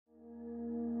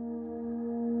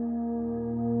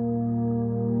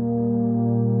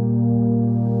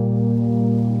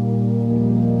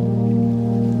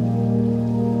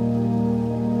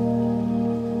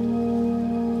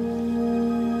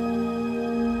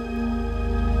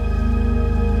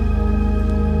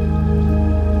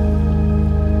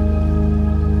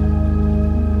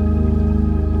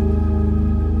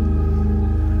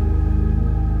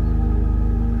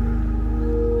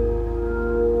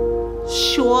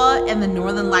Shoua and the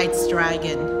Northern Lights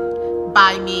Dragon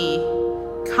by me,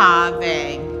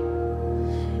 Vang,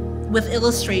 with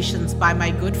illustrations by my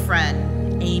good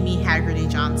friend, Amy Haggerty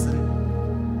Johnson.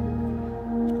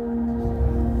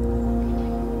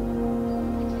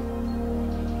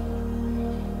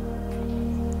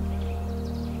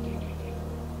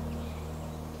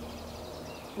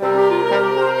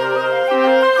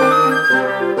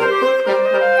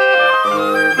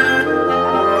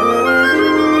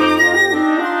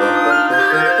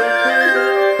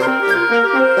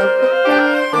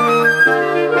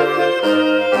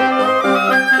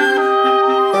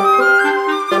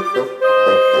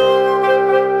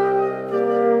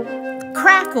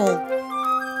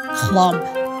 Clump,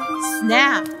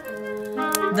 snap.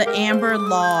 The amber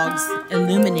logs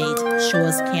illuminate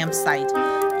Shoua's campsite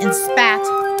and spat,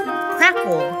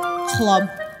 crackle, clump,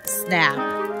 snap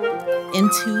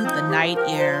into the night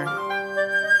air.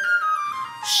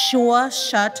 Shoua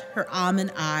shut her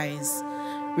almond eyes,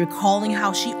 recalling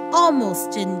how she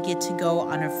almost didn't get to go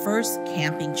on her first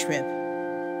camping trip.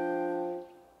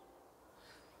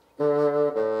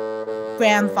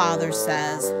 Grandfather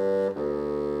says,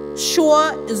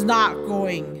 Shoua is not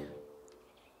going.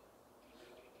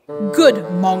 Good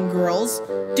Hmong girls,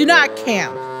 do not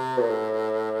camp.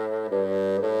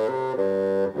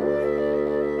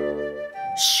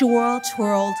 Shoua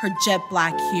twirled her jet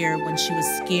black hair when she was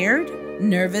scared,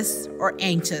 nervous, or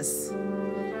anxious.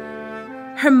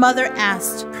 Her mother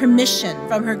asked permission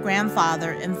from her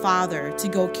grandfather and father to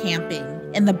go camping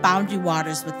in the Boundary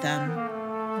Waters with them.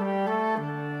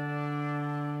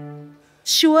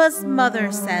 Shoua's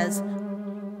mother says,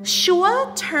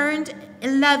 Shoua turned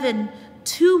 11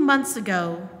 2 months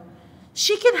ago.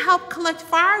 She can help collect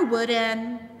firewood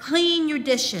and clean your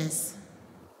dishes.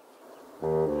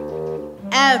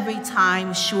 Every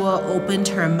time Shoua opened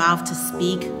her mouth to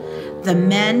speak, the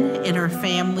men in her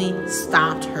family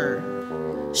stopped her.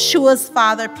 Shoua's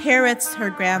father parrots her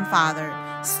grandfather,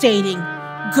 stating,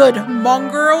 Good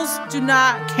Hmong girls do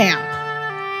not camp.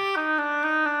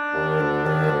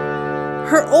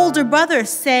 Her older brother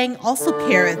Sang also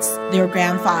parrots their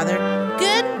grandfather,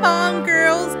 Good Hmong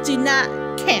girls do not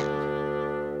camp.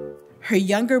 Her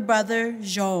younger brother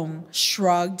Zhong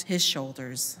shrugged his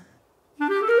shoulders.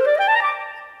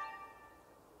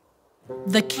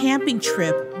 The camping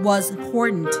trip was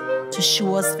important to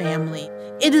Shoua's family.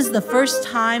 It is the first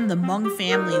time the Hmong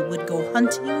family would go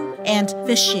hunting and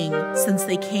fishing since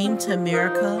they came to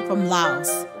America from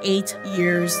Laos 8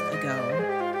 years ago.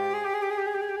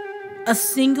 A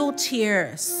single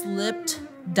tear slipped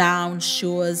down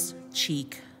Shoua's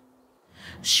cheek.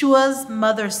 Shoua's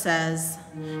mother says,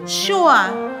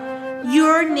 Shoua,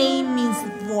 your name means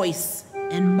voice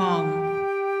in Hmong.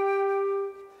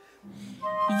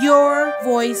 Your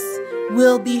voice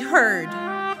will be heard.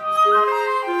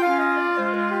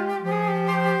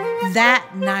 That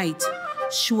night,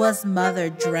 Shoua's mother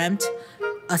dreamt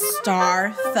a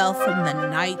star fell from the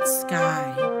night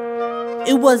sky.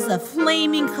 It was a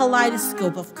flaming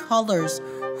kaleidoscope of colors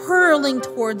hurling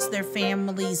towards their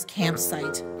family's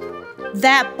campsite.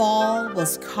 That ball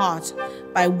was caught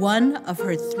by one of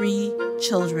her 3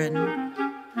 children.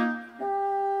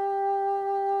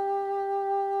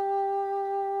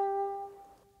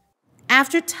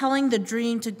 After telling the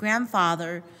dream to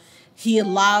grandfather, he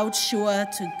allowed Shoua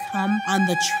to come on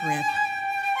the trip.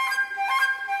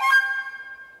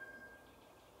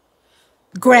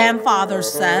 Grandfather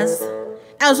says,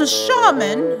 As a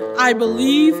shaman, I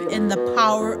believe in the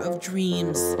power of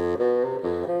dreams.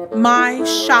 My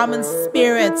shaman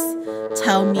spirits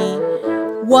tell me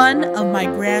one of my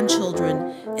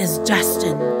grandchildren is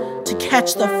destined to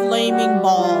catch the flaming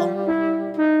ball.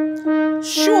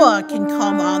 Shoua can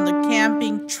come on the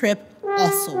camping trip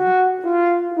also.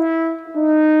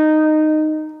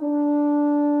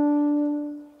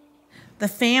 The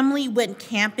family went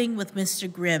camping with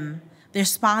Mr. Grimm, their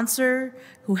sponsor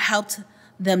who helped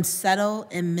them settle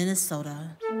in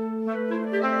Minnesota.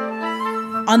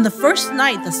 On the first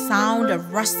night, the sound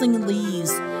of rustling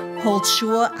leaves pulled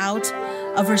Shoua out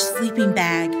of her sleeping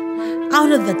bag,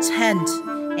 out of the tent,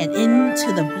 and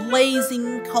into the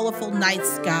blazing, colorful night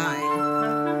sky.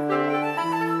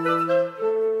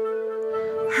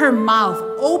 Her mouth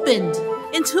opened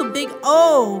into a big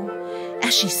O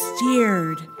as she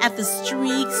stared at the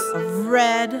streaks of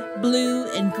red, blue,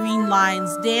 and green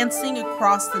lines dancing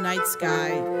across the night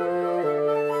sky.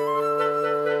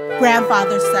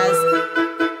 Grandfather says,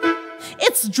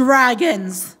 It's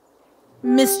dragons.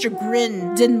 Mr.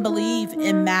 Grin didn't believe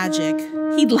in magic.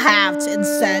 He laughed and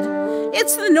said,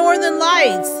 It's the Northern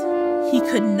Lights. He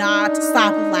could not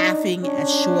stop laughing at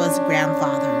Shoua's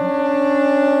grandfather.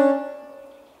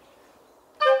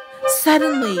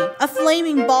 Suddenly, a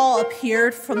flaming ball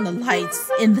appeared from the lights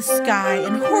in the sky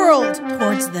and hurled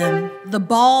towards them. The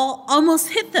ball almost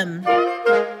hit them,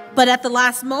 but at the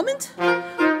last moment,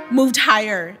 moved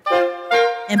higher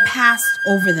and passed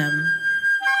over them,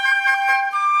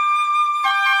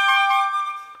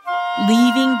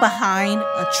 leaving behind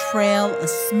a trail of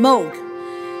smoke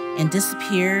and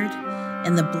disappeared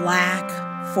in the black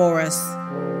forest.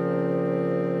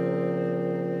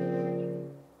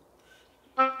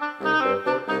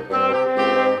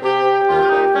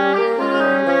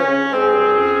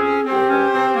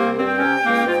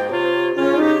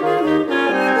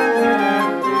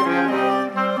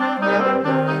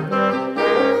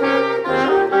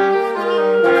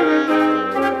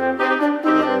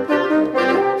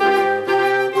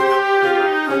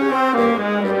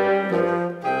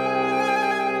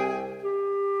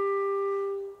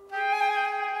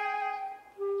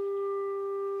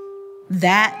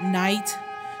 That night,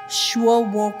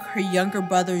 Shoua woke her younger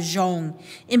brother Zhong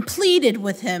and pleaded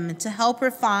with him to help her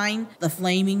find the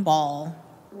flaming ball.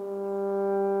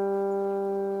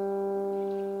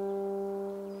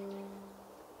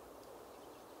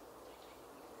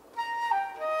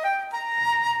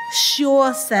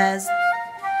 Shoua says,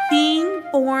 "Being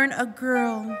born a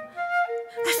girl,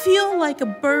 I feel like a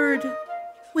bird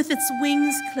with its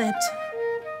wings clipped.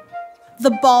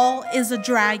 The ball is a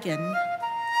dragon.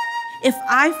 If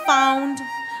I found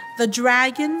the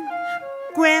dragon,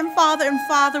 grandfather and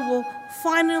father will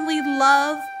finally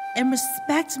love and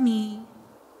respect me."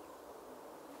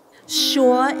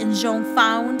 Shoua and Zhong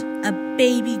found a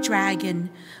baby dragon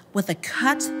with a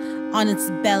cut on its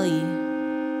belly.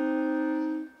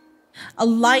 A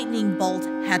lightning bolt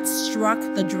had struck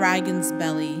the dragon's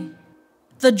belly.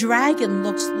 The dragon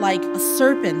looked like a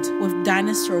serpent with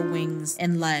dinosaur wings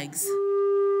and legs.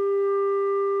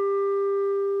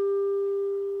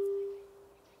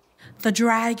 The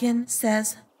dragon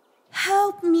says,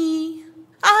 "Help me.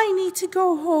 I need to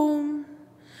go home.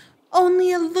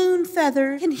 Only a loon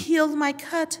feather can heal my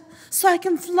cut so I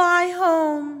can fly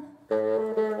home."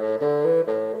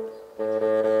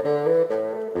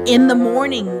 In the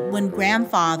morning, when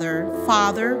grandfather,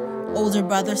 father, older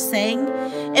brother sang,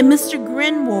 and Mr.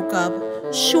 Grin woke up,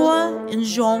 Shoua and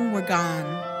Zhong were gone.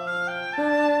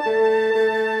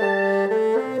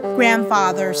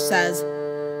 Grandfather says,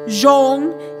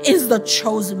 "Zhong is the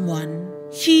chosen one.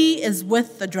 He is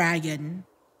with the dragon."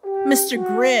 Mr.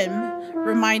 Grimm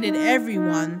reminded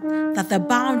everyone that the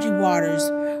Boundary Waters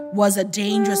was a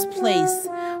dangerous place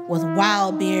with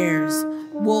wild bears,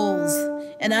 wolves,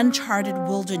 and uncharted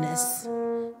wilderness.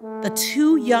 The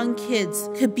two young kids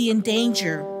could be in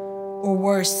danger, or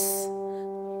worse,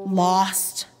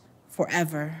 lost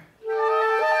forever.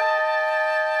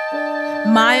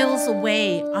 Miles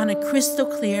away on a crystal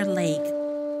clear lake,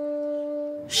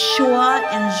 Shoua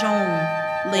and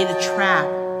Zhong laid a trap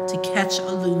to catch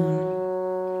a loon.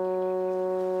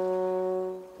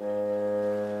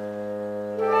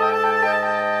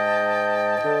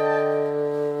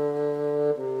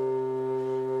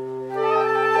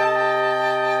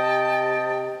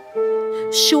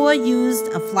 Shoua used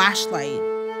a flashlight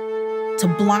to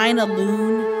blind a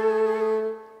loon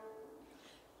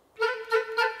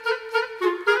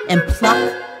and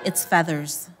pluck its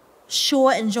feathers.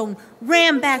 Shoua and Zhong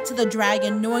ran back to the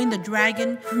dragon, knowing the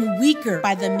dragon grew weaker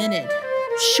by the minute.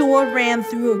 Shoua ran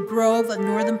through a grove of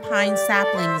northern pine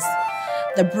saplings.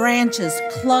 The branches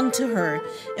clung to her,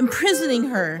 imprisoning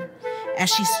her as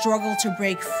she struggled to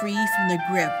break free from their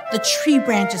grip. The tree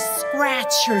branches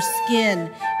scratched her skin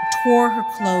and tore her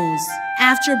clothes.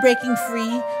 After breaking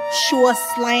free, Shoua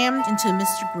slammed into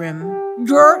Mr. Grimm.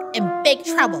 "You're in big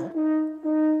trouble.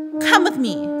 Come with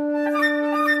me."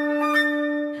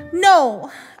 "No,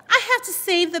 I have to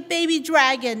save the baby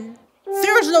dragon.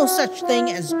 There is no such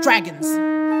thing as dragons."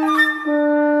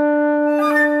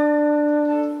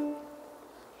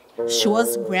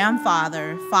 Shua's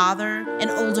grandfather, father, and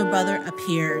older brother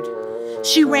appeared.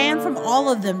 She ran from all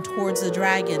of them towards the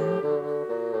dragon.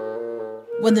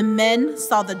 When the men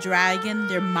saw the dragon,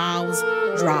 their mouths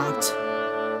dropped.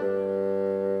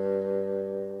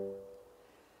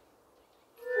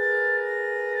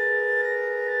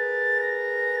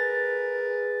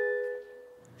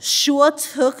 Shoua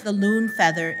took the loon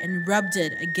feather and rubbed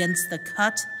it against the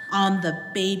cut on the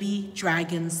baby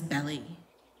dragon's belly.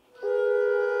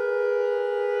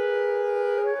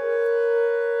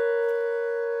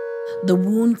 The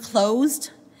wound closed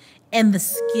and the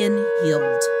skin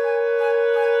healed.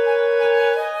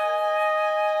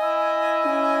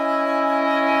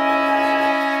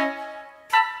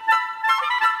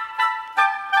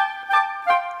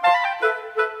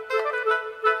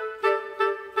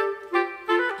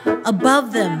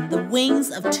 Above them, the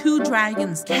wings of 2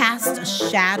 dragons cast a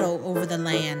shadow over the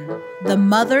land. The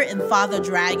mother and father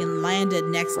dragon landed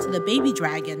next to the baby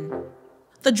dragon.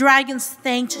 The dragons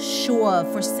thanked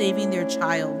Shoua for saving their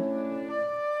child.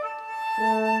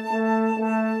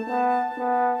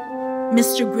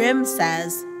 Mr. Grimm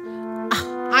says,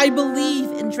 "I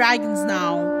believe in dragons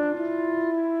now."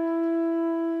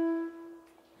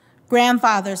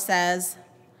 Grandfather says,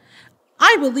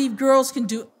 "I believe girls can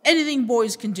do anything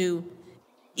boys can do,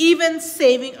 even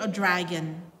saving a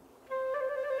dragon."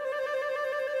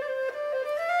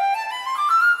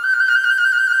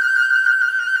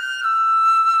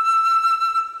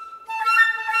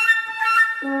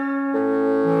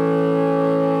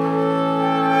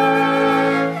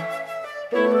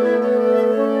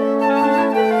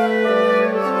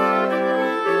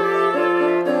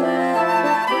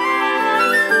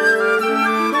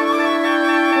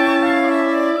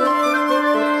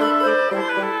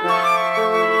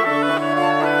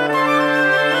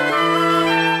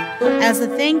 As a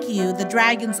thank you, the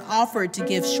dragons offered to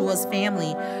give Shoua's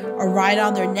family a ride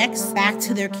on their necks back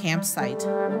to their campsite.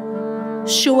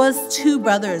 Shoua's 2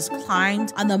 brothers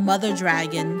climbed on the mother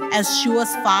dragon, as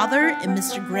Shoua's father and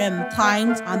Mr. Grimm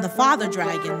climbed on the father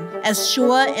dragon. As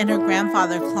Shoua and her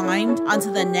grandfather climbed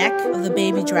onto the neck of the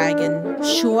baby dragon,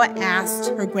 Shoua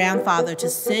asked her grandfather to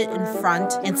sit in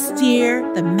front and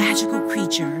steer the magical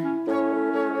creature.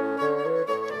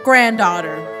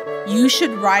 "Granddaughter, you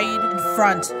should ride in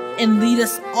front and lead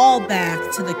us all back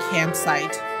to the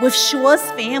campsite." With Shoua's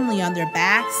family on their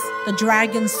backs, the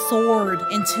dragons soared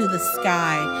into the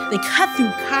sky. They cut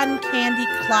through cotton candy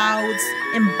clouds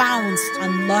and bounced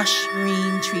on lush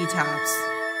green treetops.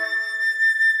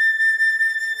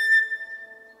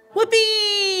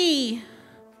 Whoopee!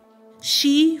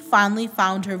 She finally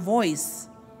found her voice.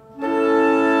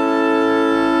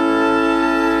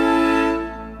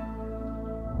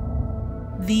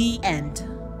 The end.